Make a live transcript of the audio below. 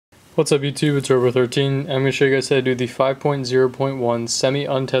What's up YouTube, it's Robo13. I'm going to show you guys how to do the 5.0.1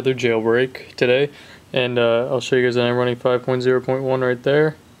 semi-untethered jailbreak today. And I'll show you guys that I'm running 5.0.1 right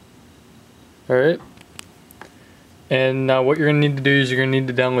there. Alright. And now what you're going to need to do is you're going to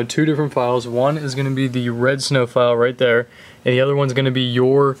need to download two different files. One is going to be the Red Snow file right there. And the other one's going to be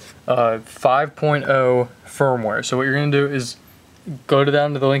your 5.0 firmware. So what you're going to do is go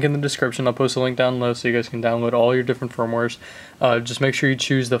down to the link in the description. I'll post a link down below so you guys can download all your different firmwares. Just make sure you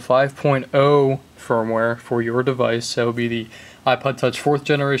choose the 5.0 firmware for your device. That will be the iPod Touch 4th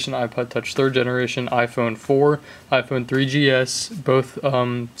generation, iPod Touch 3rd generation, iPhone 4, iPhone 3GS, both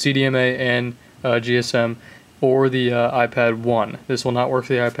CDMA and GSM, or the iPad 1. This will not work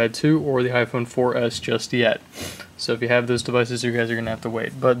for the iPad 2 or the iPhone 4S just yet. So if you have those devices, you guys are going to have to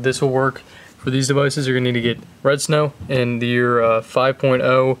wait. But this will work. For these devices, you're going to need to get Red Snow and your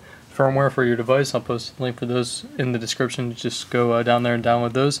 5.0 firmware for your device. I'll post a link for those in the description. Just go down there and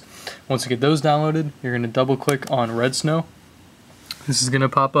download those. Once you get those downloaded, you're going to double click on Red Snow. This is going to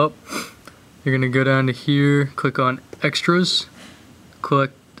pop up. You're going to go down to here, click on Extras,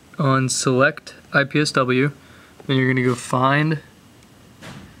 click on Select IPSW. Then you're going to go find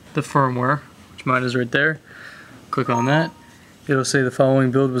the firmware, which mine is right there. Click on that. It'll say the following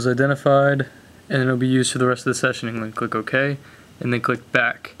build was identified, and it'll be used for the rest of the session. And then click OK, and then click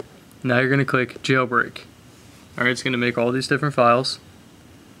back. Now you're going to click jailbreak. Alright, it's going to make all these different files.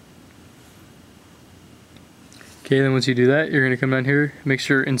 Okay, then once you do that, you're going to come down here, make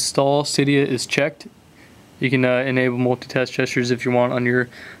sure install Cydia is checked. You can enable multitask gestures if you want on your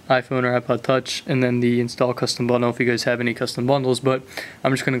iPhone or iPod Touch, and then the install custom bundle if you guys have any custom bundles. But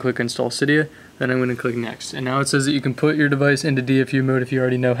I'm just going to click install Cydia, then I'm going to click next. And now it says that you can put your device into DFU mode if you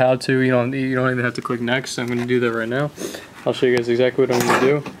already know how to. You don't even have to click next. So I'm going to do that right now. I'll show you guys exactly what I'm going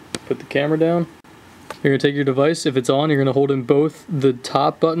to do. Put the camera down. You're going to take your device. If it's on, you're going to hold in both the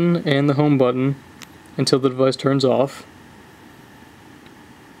top button and the home button until the device turns off.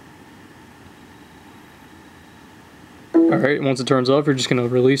 Alright, once it turns off, you're just going to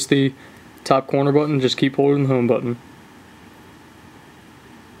release the top corner button, just keep holding the home button.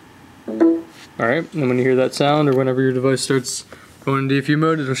 Alright, and when you hear that sound, or whenever your device starts going in DFU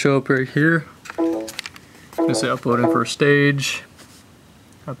mode, it'll show up right here. It'll say uploading first stage,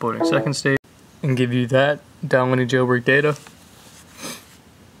 uploading second stage, and give you that downloading jailbreak data.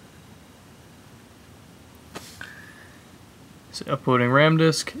 So uploading RAM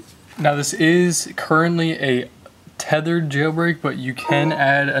disk. Now this is currently a tethered jailbreak, but you can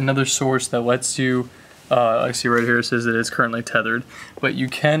add another source that lets you, I see right here it says that it's currently tethered, but you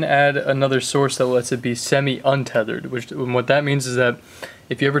can add another source that lets it be semi-untethered, which what that means is that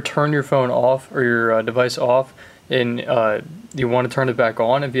if you ever turn your phone off or your device off and you want to turn it back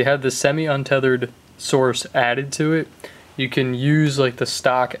on, if you have the semi-untethered source added to it, you can use like the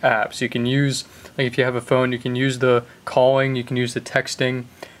stock apps. You can use, like if you have a phone, you can use the calling, you can use the texting.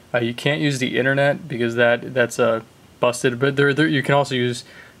 You can't use the internet because that's busted, but you can also use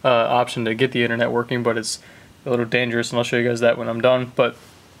option to get the internet working, but it's a little dangerous, and I'll show you guys that when I'm done. But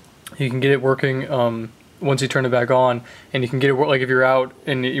you can get it working once you turn it back on, and you can get it like if you're out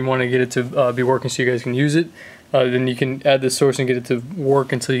and you want to get it to be working so you guys can use it, then you can add this source and get it to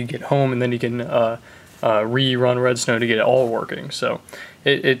work until you get home, and then you can rerun Red Snow to get it all working. So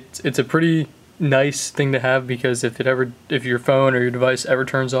it's a pretty nice thing to have, because if your phone or your device ever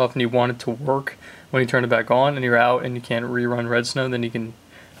turns off and you want it to work when you turn it back on and you're out and you can't rerun Red Snow, then you can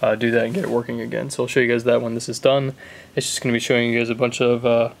do that and get it working again. So I'll show you guys that when this is done. It's just going to be showing you guys a bunch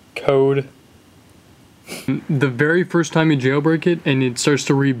of code. The very first time you jailbreak it and it starts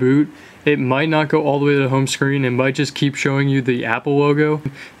to reboot, it might not go all the way to the home screen. It might just keep showing you the Apple logo.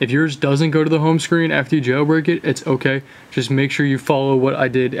 If yours doesn't go to the home screen after you jailbreak it, it's okay. Just make sure you follow what I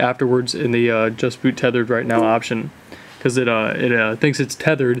did afterwards in the just boot tethered right now option, because it thinks it's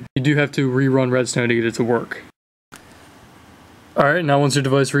tethered. You do have to rerun Red Snow to get it to work. Alright, now once your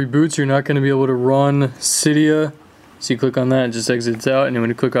device reboots, you're not going to be able to run Cydia. So you click on that, it just exits out, and then when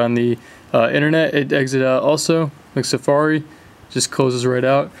you click on the internet, it exits out also, like Safari, just closes right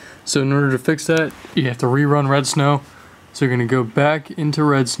out. So in order to fix that, you have to rerun Red Snow. So you're going to go back into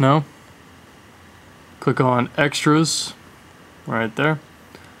Red Snow, click on Extras, right there,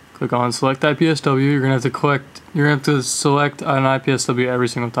 click on Select IPSW. You're going to have to select an IPSW every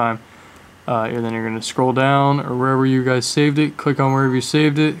single time. And then you're going to scroll down, or wherever you guys saved it, click on wherever you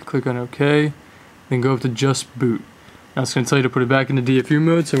saved it, click on OK, then go up to Just Boot. Now it's going to tell you to put it back into DFU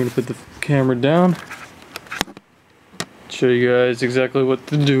mode, so I'm going to put the camera down, show you guys exactly what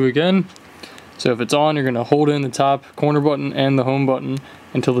to do again. So if it's on, you're going to hold in the top corner button and the home button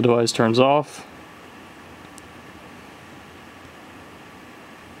until the device turns off.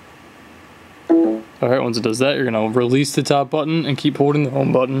 Alright, once it does that, you're going to release the top button and keep holding the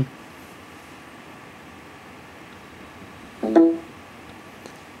home button.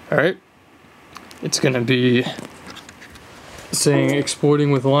 Alright, it's going to be saying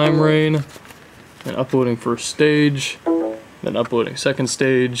exporting with LimeRain, and uploading first stage, then uploading second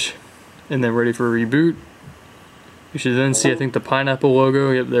stage, and then ready for a reboot. You should then see, I think, the pineapple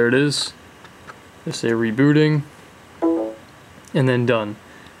logo. Yep, there it is. Just say rebooting, and then done.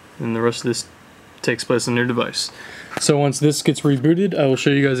 And the rest of this takes place on your device. So once this gets rebooted, I will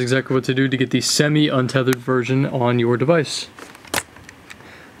show you guys exactly what to do to get the semi-untethered version on your device.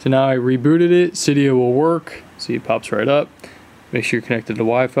 So now I rebooted it, Cydia will work, see it pops right up. Make sure you're connected to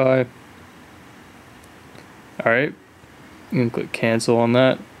Wi-Fi. Alright, you can click cancel on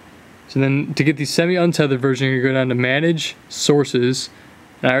that. So then to get the semi-untethered version, you're going to go down to Manage, Sources,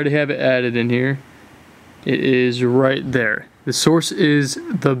 and I already have it added in here. It is right there. The source is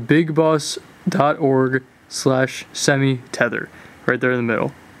thebigbus.org/semi-tether, right there in the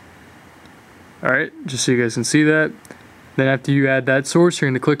middle. Alright, just so you guys can see that. Then after you add that source, you're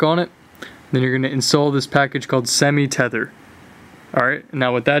going to click on it. Then you're going to install this package called Semi-Tether. Alright,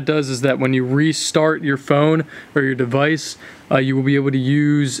 now what that does is that when you restart your phone or your device, you will be able to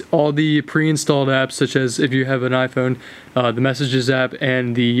use all the pre-installed apps, such as if you have an iPhone, the Messages app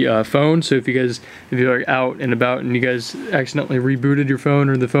and the phone. So if you're out and about and you guys accidentally rebooted your phone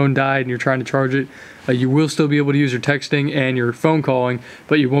or the phone died and you're trying to charge it, you will still be able to use your texting and your phone calling,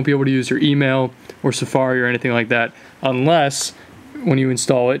 but you won't be able to use your email or Safari or anything like that, unless when you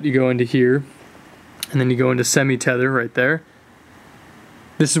install it, you go into here and then you go into Semi-Tether right there.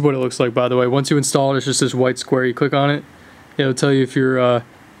 This is what it looks like, by the way. Once you install it, it's just this white square. You click on it, it'll tell you if you're,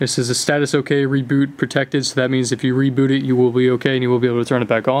 this is a status okay, reboot protected, so that means if you reboot it, you will be okay and you will be able to turn it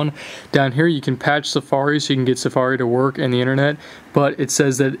back on. Down here, you can patch Safari so you can get Safari to work and the internet, but it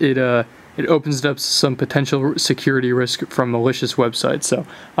says that it opens it up to some potential security risk from malicious websites, so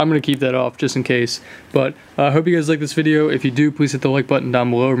I'm going to keep that off just in case. But I hope you guys like this video. If you do, please hit the like button down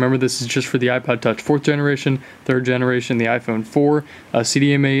below. Remember, this is just for the iPod Touch 4th generation, 3rd generation, the iPhone 4,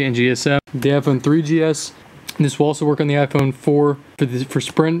 CDMA and GSM, the iPhone 3GS. This will also work on the iPhone 4 for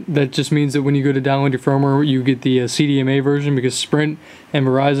Sprint. That just means that when you go to download your firmware, you get the CDMA version, because Sprint and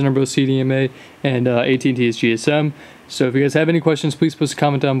Verizon are both CDMA and AT&T is GSM. So if you guys have any questions, please post a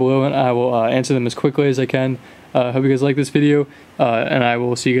comment down below and I will answer them as quickly as I can. Hope you guys like this video, and I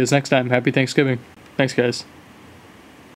will see you guys next time. Happy Thanksgiving. Thanks, guys.